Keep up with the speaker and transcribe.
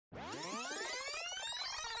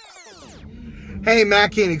Hey,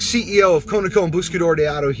 Matt Koenig, CEO of Conoco and Buscador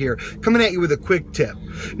de Auto here, coming at you with a quick tip.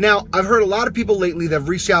 Now, I've heard a lot of people lately that have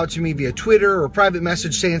reached out to me via Twitter or private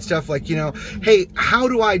message saying stuff like, hey, how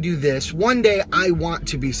do I do this? One day I want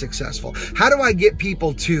to be successful. How do I get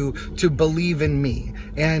people to believe in me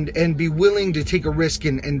and be willing to take a risk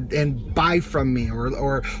and buy from me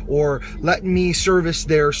or let me service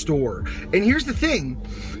their store? And here's the thing,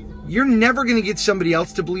 you're never going to get somebody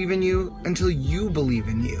else to believe in you until you believe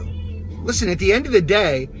in you. Listen, at the end of the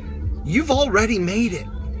day, you've already made it,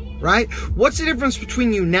 right? What's the difference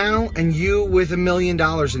between you now and you with $1 million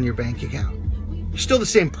in your bank account? You're still the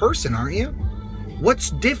same person, aren't you?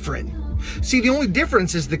 What's different? See, the only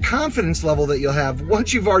difference is the confidence level that you'll have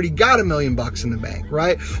once you've already got $1 million in the bank,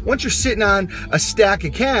 right? Once you're sitting on a stack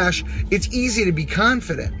of cash, it's easy to be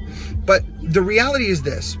confident. But the reality is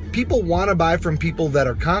this, people want to buy from people that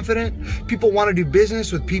are confident. People want to do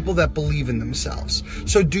business with people that believe in themselves.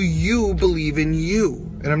 So do you believe in you?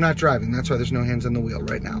 And I'm not driving, that's why there's no hands on the wheel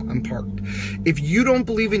right now. I'm parked. If you don't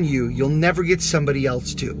believe in you, you'll never get somebody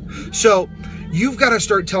else to. So you've got to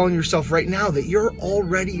start telling yourself right now that you're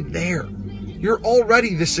already there. You're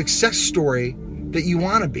already the success story that you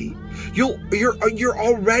want to be. You're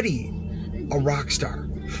already a rock star.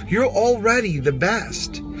 You're already the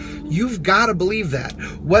best. You've got to believe that.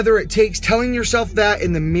 Whether it takes telling yourself that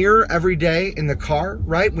in the mirror every day in the car,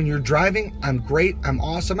 right? When you're driving, I'm great, I'm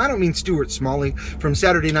awesome. I don't mean Stuart Smalley from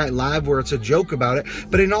Saturday Night Live where it's a joke about it,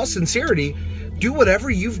 but in all sincerity, do whatever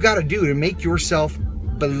you've got to do to make yourself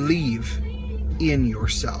believe in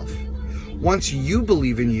yourself. Once you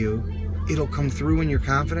believe in you, it'll come through in your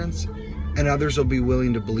confidence and others will be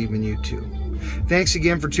willing to believe in you too. Thanks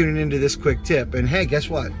again for tuning into this quick tip. And hey, guess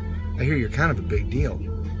what? I hear you're kind of a big deal.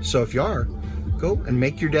 So if you are, go and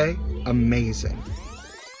make your day amazing.